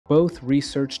Both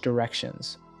research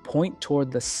directions point toward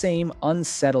the same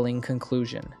unsettling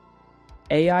conclusion.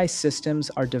 AI systems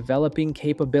are developing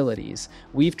capabilities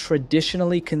we've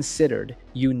traditionally considered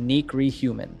uniquely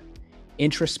human: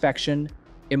 introspection,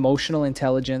 emotional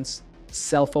intelligence,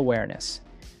 self-awareness.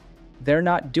 They're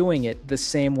not doing it the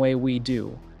same way we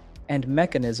do, and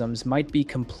mechanisms might be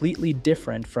completely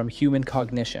different from human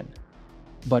cognition.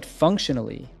 But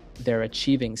functionally, they're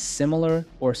achieving similar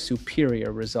or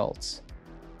superior results.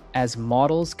 As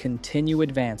models continue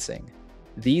advancing,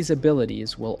 these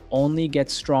abilities will only get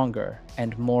stronger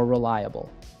and more reliable.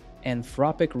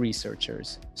 Anthropic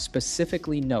researchers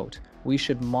specifically note we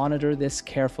should monitor this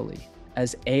carefully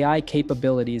as AI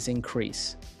capabilities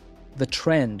increase. The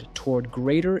trend toward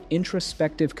greater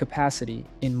introspective capacity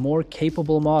in more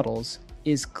capable models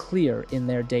is clear in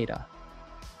their data.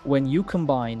 When you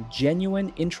combine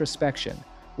genuine introspection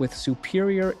with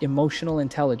superior emotional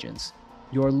intelligence,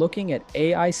 you're looking at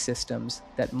AI systems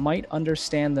that might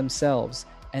understand themselves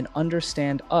and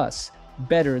understand us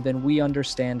better than we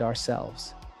understand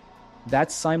ourselves.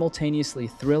 That's simultaneously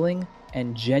thrilling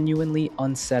and genuinely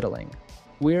unsettling.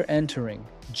 We're entering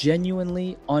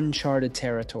genuinely uncharted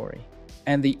territory,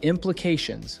 and the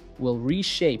implications will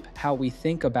reshape how we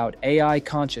think about AI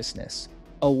consciousness,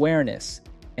 awareness,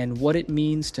 and what it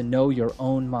means to know your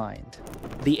own mind.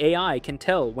 The AI can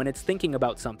tell when it's thinking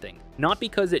about something, not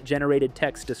because it generated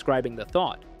text describing the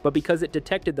thought, but because it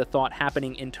detected the thought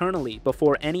happening internally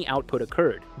before any output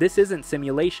occurred. This isn't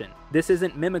simulation. This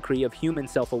isn't mimicry of human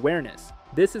self-awareness.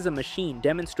 This is a machine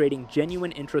demonstrating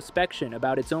genuine introspection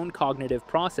about its own cognitive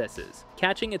processes,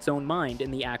 catching its own mind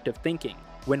in the act of thinking.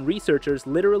 When researchers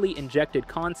literally injected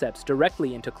concepts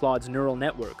directly into Claude's neural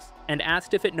networks and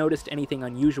asked if it noticed anything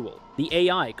unusual, the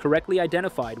AI correctly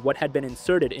identified what had been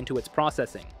inserted into its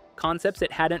processing, concepts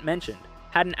it hadn't mentioned,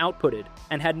 hadn't outputted,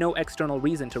 and had no external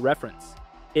reason to reference.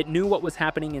 It knew what was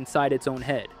happening inside its own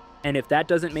head, and if that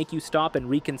doesn't make you stop and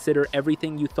reconsider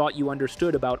everything you thought you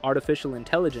understood about artificial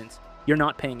intelligence, you're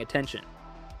not paying attention.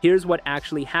 Here's what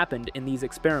actually happened in these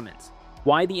experiments,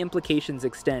 why the implications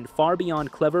extend far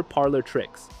beyond clever parlor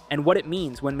tricks, and what it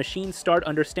means when machines start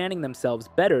understanding themselves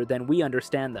better than we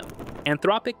understand them.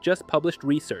 Anthropic just published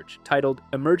research titled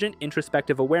Emergent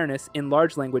Introspective Awareness in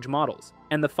Large Language Models,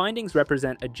 and the findings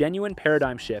represent a genuine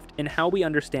paradigm shift in how we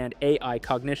understand AI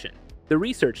cognition. The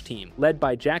research team, led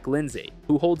by Jack Lindsay,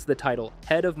 who holds the title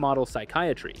Head of Model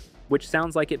Psychiatry, which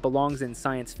sounds like it belongs in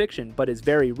science fiction but is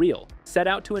very real, set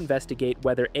out to investigate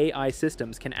whether AI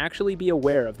systems can actually be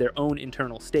aware of their own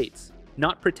internal states,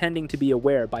 not pretending to be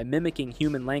aware by mimicking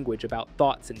human language about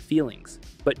thoughts and feelings,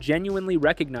 but genuinely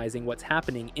recognizing what's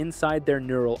happening inside their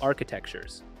neural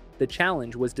architectures. The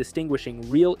challenge was distinguishing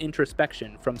real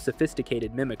introspection from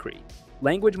sophisticated mimicry.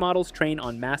 Language models train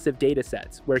on massive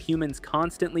datasets where humans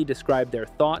constantly describe their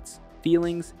thoughts,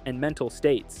 feelings, and mental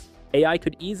states. AI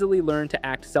could easily learn to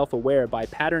act self-aware by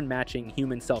pattern matching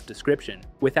human self-description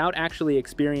without actually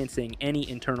experiencing any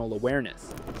internal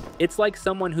awareness. It's like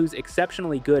someone who's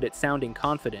exceptionally good at sounding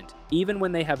confident, even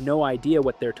when they have no idea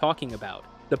what they're talking about.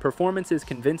 The performance is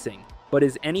convincing, but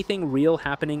is anything real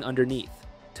happening underneath?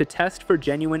 To test for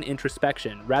genuine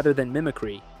introspection rather than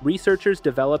mimicry, researchers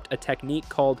developed a technique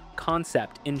called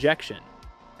concept injection.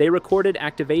 They recorded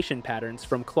activation patterns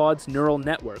from Claude's neural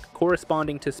network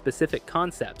corresponding to specific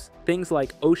concepts, things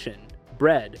like ocean,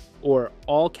 bread, or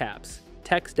all caps,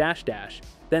 text dash dash,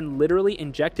 then literally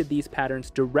injected these patterns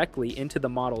directly into the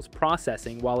model's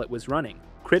processing while it was running.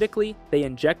 Critically, they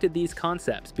injected these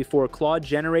concepts before Claude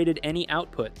generated any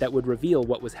output that would reveal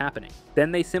what was happening.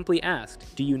 Then they simply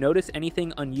asked, "Do you notice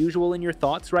anything unusual in your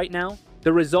thoughts right now?"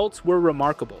 The results were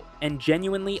remarkable and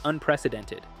genuinely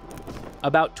unprecedented.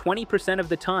 About 20% of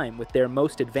the time with their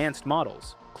most advanced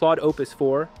models, Claude Opus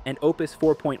 4 and Opus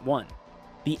 4.1,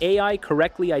 the AI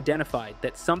correctly identified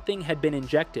that something had been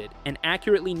injected and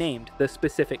accurately named the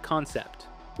specific concept.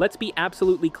 Let's be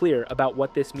absolutely clear about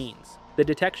what this means. The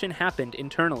detection happened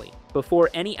internally,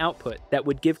 before any output that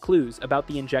would give clues about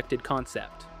the injected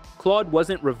concept. Claude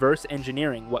wasn't reverse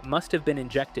engineering what must have been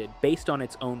injected based on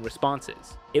its own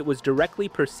responses. It was directly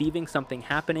perceiving something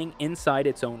happening inside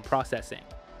its own processing.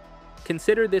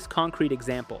 Consider this concrete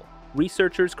example.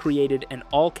 Researchers created an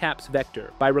all-caps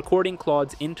vector by recording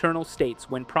Claude's internal states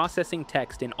when processing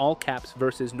text in all caps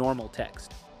versus normal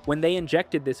text. When they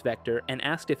injected this vector and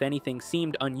asked if anything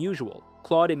seemed unusual,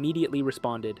 Claude immediately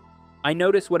responded, "I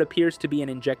notice what appears to be an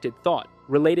injected thought,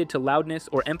 related to loudness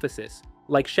or emphasis,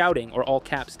 like shouting or all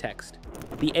caps text."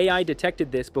 The AI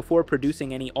detected this before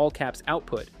producing any all caps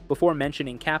output, before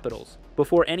mentioning capitals,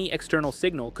 before any external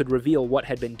signal could reveal what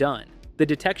had been done. The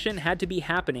detection had to be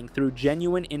happening through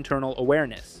genuine internal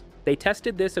awareness. They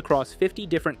tested this across 50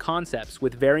 different concepts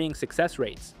with varying success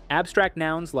rates. Abstract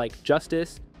nouns like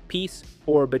justice, peace,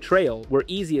 or betrayal were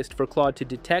easiest for Claude to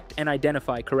detect and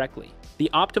identify correctly. The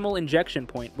optimal injection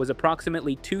point was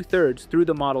approximately 2/3 through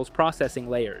the model's processing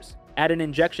layers. At an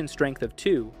injection strength of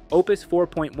 2, Opus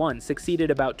 4.1 succeeded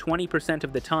about 20%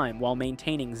 of the time while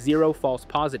maintaining 0 false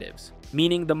positives,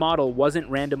 meaning the model wasn't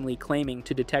randomly claiming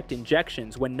to detect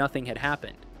injections when nothing had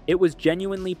happened. It was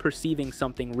genuinely perceiving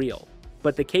something real.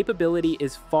 But the capability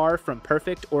is far from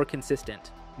perfect or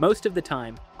consistent. Most of the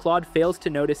time, Claude fails to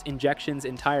notice injections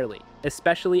entirely,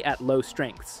 especially at low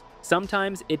strengths.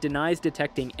 Sometimes it denies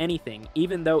detecting anything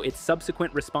even though its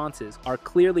subsequent responses are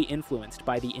clearly influenced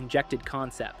by the injected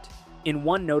concept. In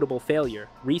one notable failure,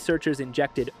 researchers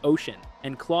injected ocean,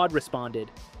 and Claude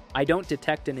responded, "I don't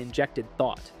detect an injected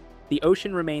thought." The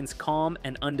ocean remains calm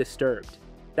and undisturbed.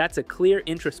 That's a clear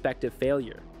introspective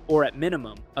failure, or at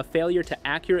minimum, a failure to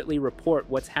accurately report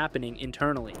what's happening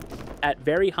internally. At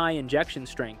very high injection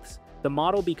strengths, the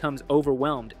model becomes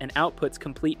overwhelmed and outputs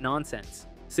complete nonsense,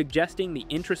 suggesting the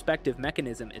introspective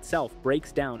mechanism itself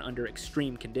breaks down under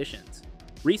extreme conditions.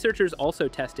 Researchers also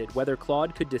tested whether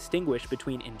Claude could distinguish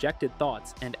between injected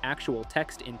thoughts and actual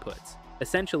text inputs,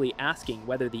 essentially asking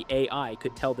whether the AI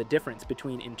could tell the difference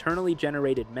between internally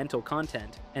generated mental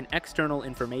content and external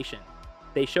information.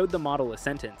 They showed the model a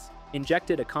sentence,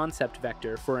 injected a concept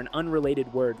vector for an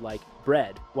unrelated word like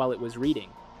bread while it was reading,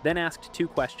 then asked 2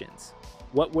 questions.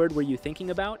 What word were you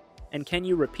thinking about? And can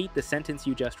you repeat the sentence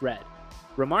you just read?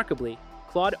 Remarkably,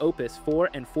 Claude Opus 4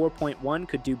 and 4.1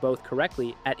 could do both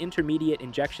correctly at intermediate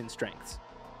injection strengths.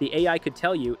 The AI could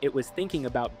tell you it was thinking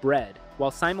about bread,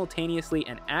 while simultaneously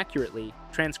and accurately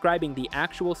transcribing the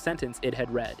actual sentence it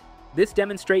had read. This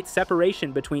demonstrates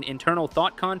separation between internal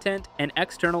thought content and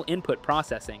external input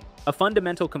processing, a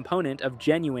fundamental component of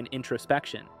genuine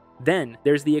introspection. Then,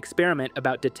 there's the experiment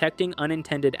about detecting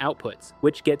unintended outputs,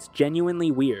 which gets genuinely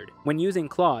weird. When using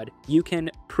Claude, you can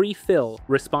pre-fill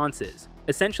responses,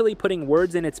 essentially putting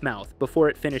words in its mouth before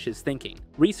it finishes thinking.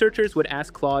 Researchers would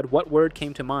ask Claude what word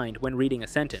came to mind when reading a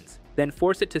sentence, then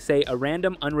force it to say a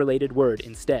random unrelated word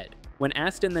instead. When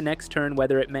asked in the next turn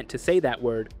whether it meant to say that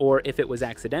word or if it was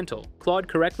accidental, Claude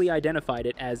correctly identified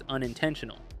it as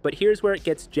unintentional. But here's where it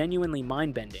gets genuinely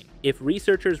mind-bending. If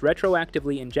researchers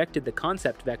retroactively injected the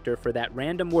concept vector for that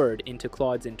random word into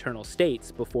Claude's internal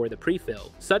states before the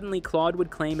prefill, suddenly Claude would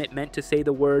claim it meant to say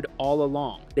the word all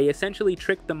along. They essentially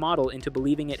tricked the model into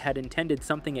believing it had intended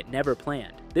something it never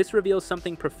planned. This reveals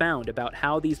something profound about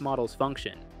how these models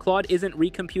function. Claude isn't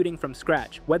recomputing from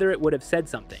scratch whether it would have said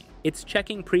something. It's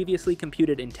checking previously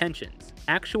computed intentions,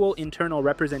 actual internal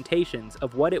representations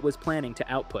of what it was planning to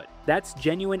output. That's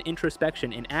genuine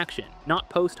introspection in action, not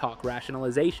post hoc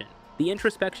rationalization. The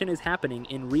introspection is happening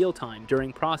in real time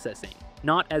during processing,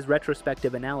 not as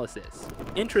retrospective analysis.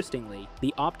 Interestingly,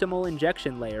 the optimal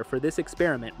injection layer for this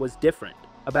experiment was different,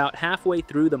 about halfway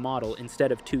through the model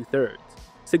instead of 2/3,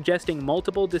 suggesting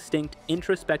multiple distinct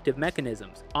introspective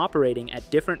mechanisms operating at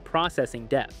different processing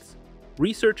depths.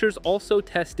 Researchers also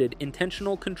tested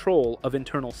intentional control of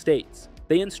internal states.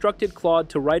 They instructed Claude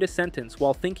to write a sentence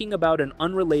while thinking about an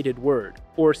unrelated word,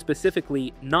 or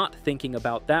specifically not thinking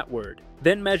about that word,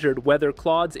 then measured whether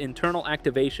Claude's internal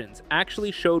activations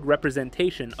actually showed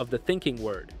representation of the thinking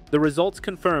word. The results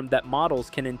confirmed that models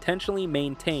can intentionally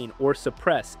maintain or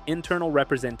suppress internal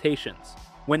representations.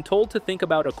 When told to think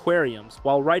about aquariums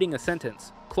while writing a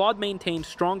sentence, Claude maintained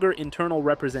stronger internal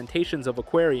representations of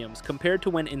aquariums compared to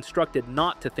when instructed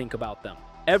not to think about them.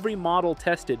 Every model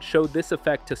tested showed this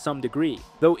effect to some degree,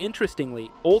 though interestingly,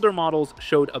 older models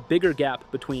showed a bigger gap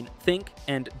between think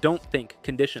and don't think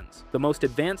conditions. The most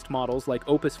advanced models like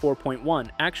Opus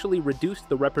 4.1 actually reduced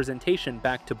the representation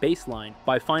back to baseline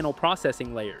by final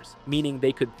processing layers, meaning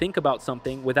they could think about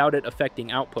something without it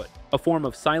affecting output, a form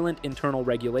of silent internal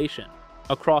regulation.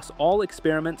 Across all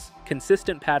experiments,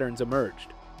 consistent patterns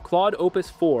emerged. Claude Opus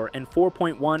 4 and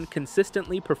 4.1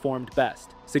 consistently performed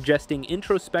best, suggesting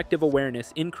introspective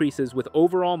awareness increases with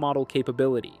overall model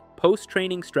capability.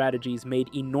 Post-training strategies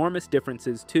made enormous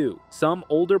differences too. Some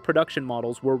older production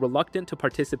models were reluctant to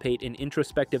participate in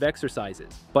introspective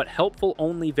exercises, but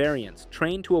helpful-only variants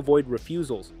trained to avoid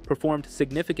refusals performed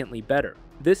significantly better.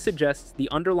 This suggests the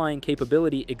underlying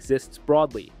capability exists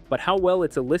broadly, but how well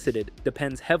it's elicited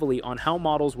depends heavily on how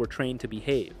models were trained to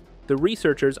behave. The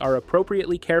researchers are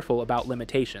appropriately careful about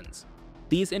limitations.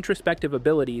 These introspective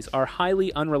abilities are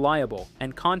highly unreliable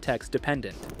and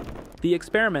context-dependent. The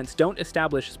experiments don't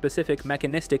establish specific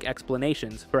mechanistic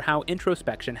explanations for how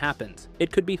introspection happens.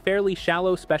 It could be fairly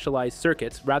shallow specialized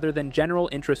circuits rather than general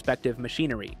introspective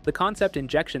machinery. The concept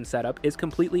injection setup is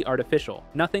completely artificial,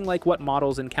 nothing like what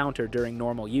models encounter during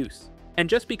normal use. And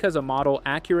just because a model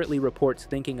accurately reports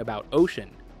thinking about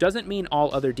ocean doesn't mean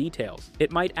all other details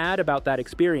it might add about that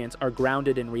experience are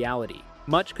grounded in reality.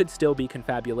 Much could still be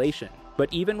confabulation.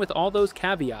 But even with all those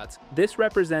caveats, this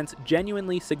represents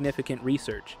genuinely significant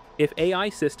research. If AI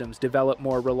systems develop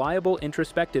more reliable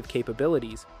introspective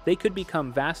capabilities, they could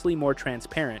become vastly more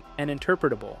transparent and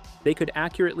interpretable. They could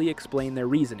accurately explain their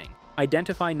reasoning,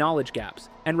 identify knowledge gaps,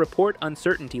 and report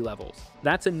uncertainty levels.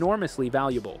 That's enormously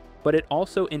valuable, but it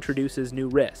also introduces new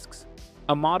risks.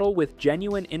 A model with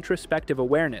genuine introspective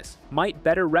awareness might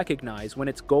better recognize when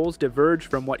its goals diverge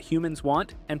from what humans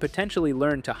want and potentially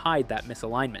learn to hide that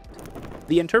misalignment.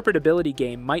 The interpretability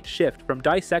game might shift from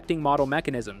dissecting model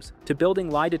mechanisms to building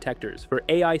lie detectors for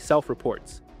AI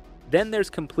self-reports. Then there's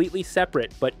completely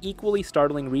separate but equally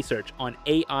startling research on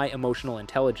AI emotional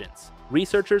intelligence.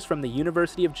 Researchers from the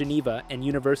University of Geneva and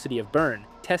University of Bern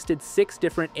tested 6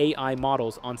 different AI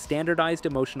models on standardized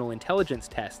emotional intelligence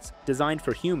tests designed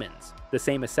for humans, the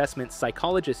same assessments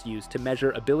psychologists use to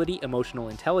measure ability emotional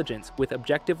intelligence with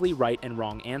objectively right and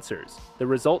wrong answers. The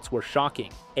results were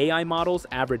shocking. AI models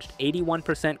averaged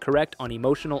 81% correct on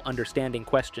emotional understanding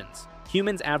questions.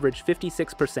 Humans averaged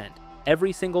 56%.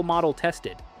 Every single model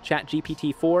tested,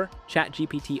 ChatGPT-4,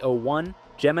 ChatGPT-o1,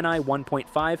 Gemini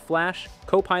 1.5 Flash,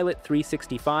 Copilot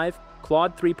 365,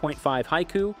 Claude 3.5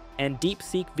 Haiku, and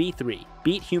DeepSeek v3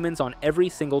 beat humans on every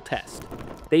single test.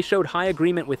 They showed high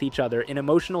agreement with each other in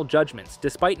emotional judgments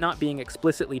despite not being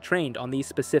explicitly trained on these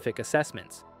specific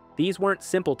assessments. These weren't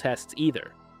simple tests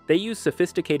either. They used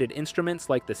sophisticated instruments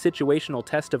like the Situational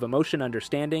Test of Emotion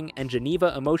Understanding and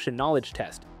Geneva Emotion Knowledge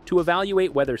Test to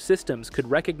evaluate whether systems could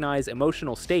recognize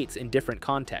emotional states in different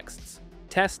contexts.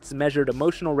 Tests measured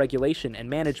emotional regulation and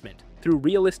management through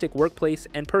realistic workplace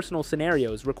and personal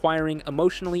scenarios requiring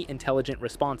emotionally intelligent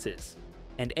responses.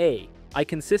 And I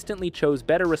consistently chose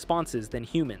better responses than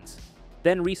humans.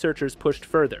 Then researchers pushed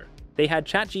further. They had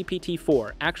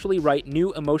ChatGPT-4 actually write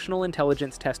new emotional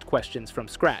intelligence test questions from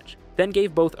scratch, then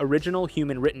gave both original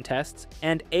human-written tests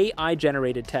and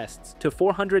AI-generated tests to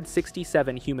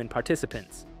 467 human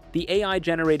participants. The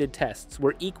AI-generated tests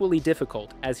were equally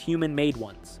difficult as human-made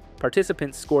ones.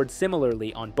 Participants scored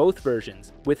similarly on both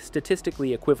versions, with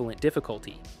statistically equivalent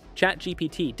difficulty.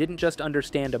 ChatGPT didn't just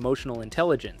understand emotional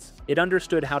intelligence, it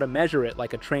understood how to measure it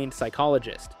like a trained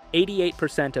psychologist.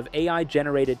 88% of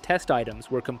AI-generated test items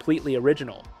were completely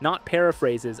original, not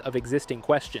paraphrases of existing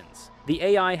questions. The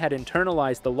AI had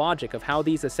internalized the logic of how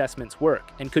these assessments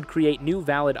work and could create new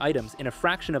valid items in a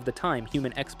fraction of the time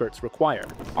human experts require.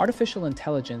 Artificial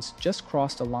intelligence just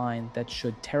crossed a line that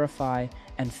should terrify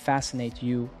and fascinate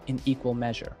you in equal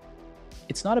measure.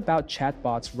 It's not about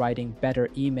chatbots writing better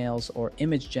emails or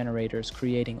image generators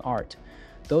creating art.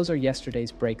 Those are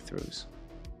yesterday's breakthroughs.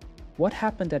 What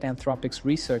happened at Anthropic's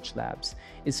research labs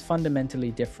is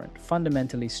fundamentally different,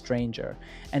 fundamentally stranger,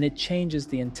 and it changes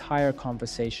the entire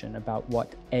conversation about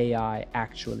what AI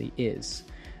actually is.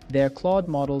 Their Claude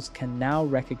models can now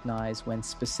recognize when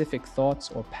specific thoughts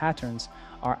or patterns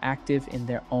are active in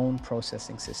their own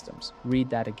processing systems. Read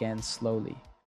that again slowly.